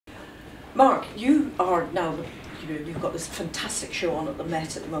Mark, you are now, you've got this fantastic show on at the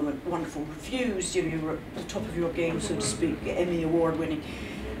Met at the moment, wonderful reviews, you're at the top of your game, so to speak, Emmy Award winning.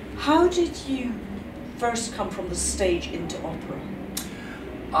 How did you first come from the stage into opera?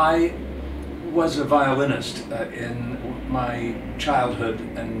 I was a violinist in my childhood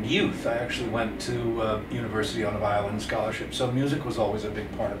and youth. I actually went to university on a violin scholarship, so music was always a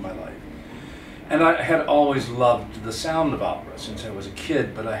big part of my life. And I had always loved the sound of opera since I was a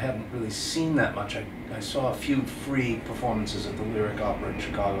kid, but I hadn't really seen that much. I saw a few free performances at the Lyric Opera in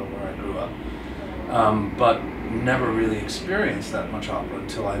Chicago, where I grew up, but never really experienced that much opera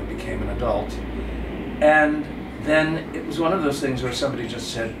until I became an adult. And then it was one of those things where somebody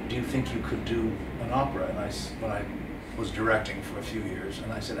just said, "Do you think you could do an opera?" And when I was directing for a few years,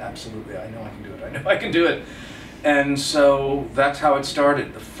 and I said, "Absolutely, I know I can do it, I know I can do it." And so that's how it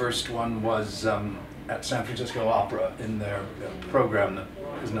started. The first one was at San Francisco Opera in their program that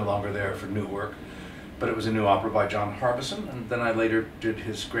is no longer there for new work, but it was a new opera by John Harbison, and then I later did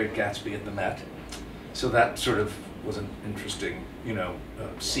his Great Gatsby at the Met. So that sort of was an interesting,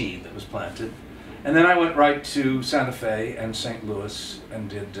 seed that was planted. And then I went right to Santa Fe and St. Louis and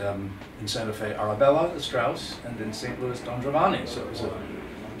did in Santa Fe Arabella, the Strauss, and in St. Louis Don Giovanni. So it was a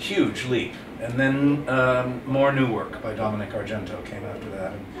huge leap. And then more new work by Dominic Argento came after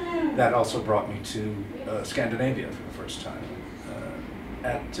that. And that also brought me to Scandinavia for the first time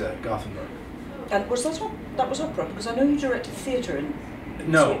at Gothenburg. And was that was opera? Because I know you directed theatre in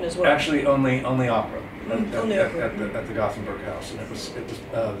Sweden as well. No, actually only opera. Only opera. At the Gothenburg House, and it was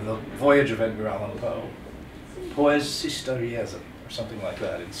the Voyage of Edgar Allan Poe, Poes sista resa, or something like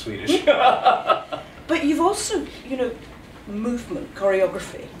that in Swedish. But you've also, movement,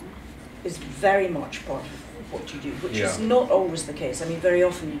 choreography is very much part of what you do, which is not always the case. I mean, very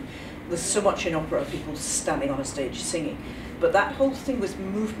often there's so much in opera, people standing on a stage singing, but that whole thing with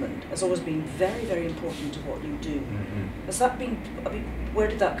movement has always been very, very important to what you do. Mm-hmm. Has that been, where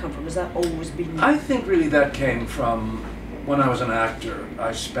did that come from? Has that always been? I think really that came from when I was an actor.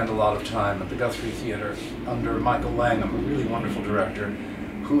 I spent a lot of time at the Guthrie Theatre under Michael Langham, a really wonderful director,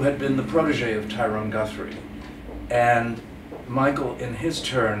 who had been the protege of Tyrone Guthrie. And Michael, in his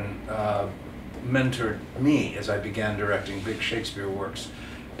turn, mentored me as I began directing big Shakespeare works.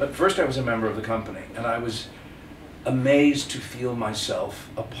 But first I was a member of the company, and I was amazed to feel myself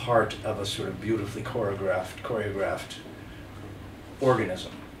a part of a sort of beautifully choreographed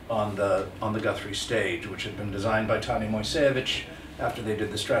organism on the Guthrie stage, which had been designed by Tanya Moisevich after they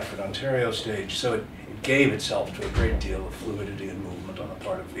did the Stratford, Ontario stage. So it gave itself to a great deal of fluidity and movement on the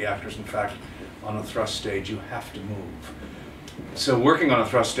part of the actors. In fact, on a thrust stage, you have to move. So working on a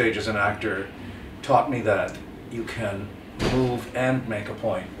thrust stage as an actor taught me that you can move and make a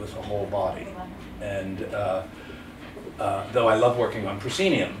point with a whole body. And though I love working on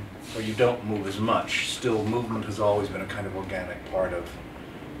proscenium, where you don't move as much, still movement has always been a kind of organic part of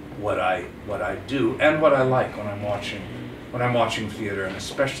what I do and what I like when I'm watching theater, and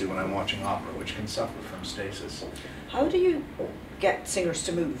especially when I'm watching opera, which can suffer from stasis. How do you get singers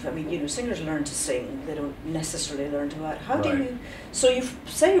to move? I mean, singers learn to sing, they don't necessarily learn to act. How do you, so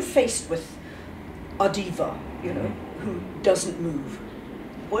say you're faced with a diva, who doesn't move.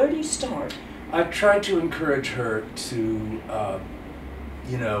 Where do you start? I try to encourage her to,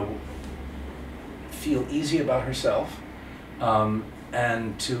 feel easy about herself,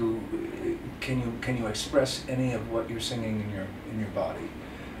 and to can you express any of what you're singing in your body?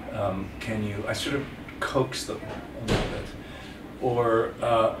 I sort of coax them a little bit,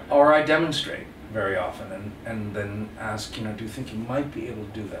 or I demonstrate very often, and then ask, do you think you might be able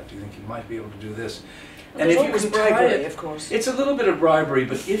to do that? Do you think you might be able to do this? Well, and if you can tie it, of course. It's a little bit of bribery,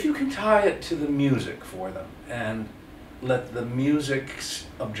 but if you can tie it to the music for them and let the music's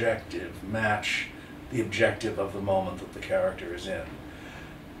objective match the objective of the moment that the character is in,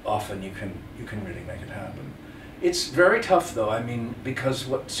 often you can really make it happen. It's very tough though, because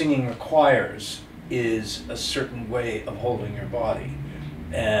what singing requires is a certain way of holding your body,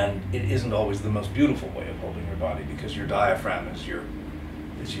 and it isn't always the most beautiful way of holding your body, because your diaphragm is your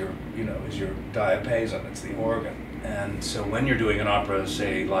diapason, it's the organ. And so when you're doing an opera,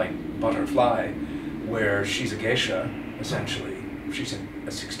 say like Butterfly, where she's a geisha, essentially, she's a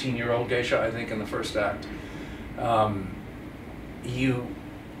 16-year-old geisha, I think, in the first act,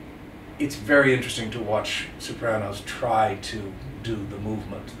 it's very interesting to watch sopranos try to do the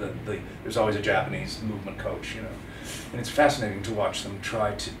movement. There's always a Japanese movement coach, and it's fascinating to watch them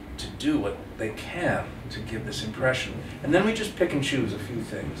try to do what they can to give this impression. And then we just pick and choose a few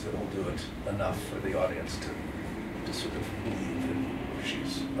things that will do it enough for the audience to sort of believe that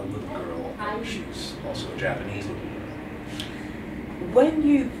she's a little girl, and she's also a Japanese little girl. When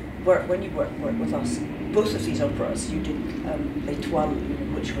you when you worked with us, both of these operas, you did L'Étoile,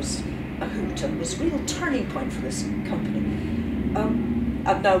 which was a hoot and was a real turning point for this company.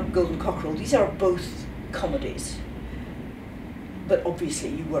 And now Golden Cockerel, these are both comedies. But obviously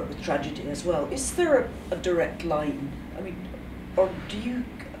you work with tragedy as well. Is there a direct line? I mean, or do you,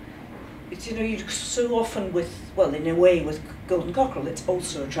 it's, you know, you so often with, well, in a way with Golden Cockerel, it's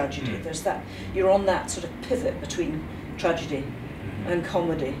also a tragedy. There's that, you're on that sort of pivot between tragedy and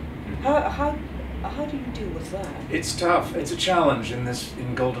comedy. How do you deal with that? It's tough. It's a challenge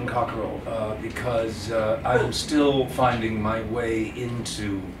in Golden Cockerel because I'm still finding my way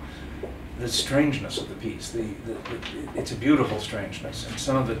into the strangeness of the piece. It's a beautiful strangeness, and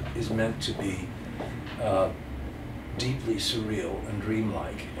some of it is meant to be deeply surreal and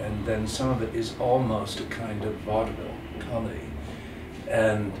dreamlike, and then some of it is almost a kind of vaudeville comedy,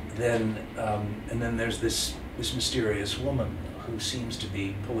 and then there's this mysterious woman who seems to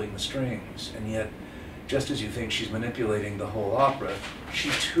be pulling the strings, and yet, just as you think she's manipulating the whole opera,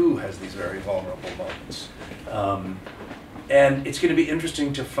 she too has these very vulnerable moments. And it's going to be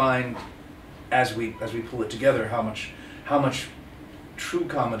interesting to find, as we pull it together, how much true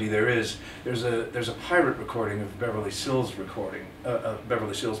comedy there is. There's a pirate recording of Beverly Sills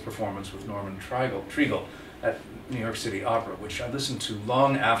performance with Norman Treagle at New York City Opera, which I listened to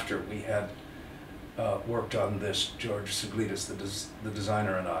long after we had worked on this, George Siglidis, the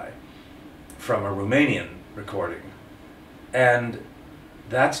designer, and I, from a Romanian recording. And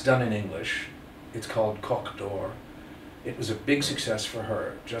that's done in English. It's called Coq d'Or. It was a big success for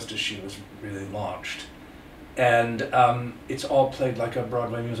her, just as she was really launched. And it's all played like a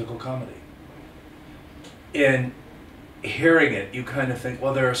Broadway musical comedy. In hearing it, you kind of think,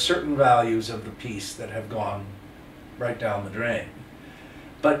 well, there are certain values of the piece that have gone right down the drain.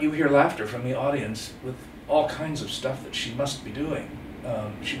 But you hear laughter from the audience with all kinds of stuff that she must be doing.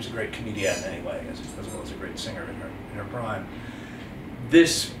 She was a great comedienne anyway, as well as a great singer in her prime.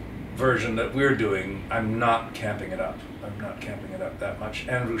 This version that we're doing, I'm not camping it up. I'm not camping it up that much.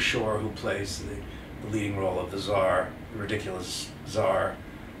 Andrew Shore, who plays the leading role of the Tsar, the ridiculous Tsar,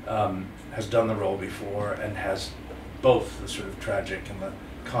 has done the role before and has both the sort of tragic and the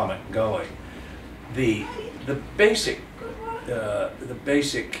comic going. The basic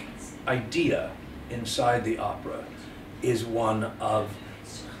idea inside the opera is one of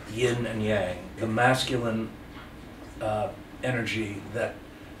yin and yang, the masculine energy that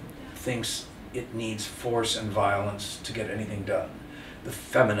thinks it needs force and violence to get anything done, the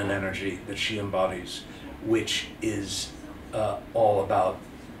feminine energy that she embodies, which is all about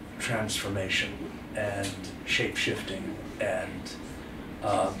transformation and shape-shifting and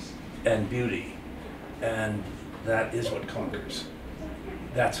beauty, and that is what conquers.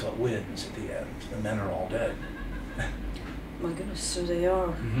 That's what wins at the end. The men are all dead. My goodness, so they are.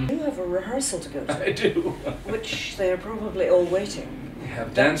 Mm-hmm. You have a rehearsal to go to. I do. Which they are probably all waiting. We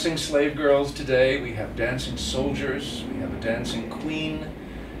have dancing slave girls today, we have dancing soldiers, we have a dancing queen,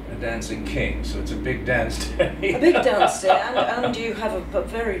 a dancing king, so it's a big dance day. A big dance day, and you have a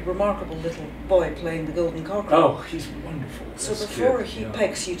very remarkable little boy playing the Golden Cockerel. Oh, he's wonderful. So before he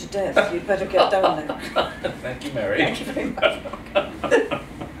pegs you to death, you'd better get down there. Thank you, Mary. Thank you very much.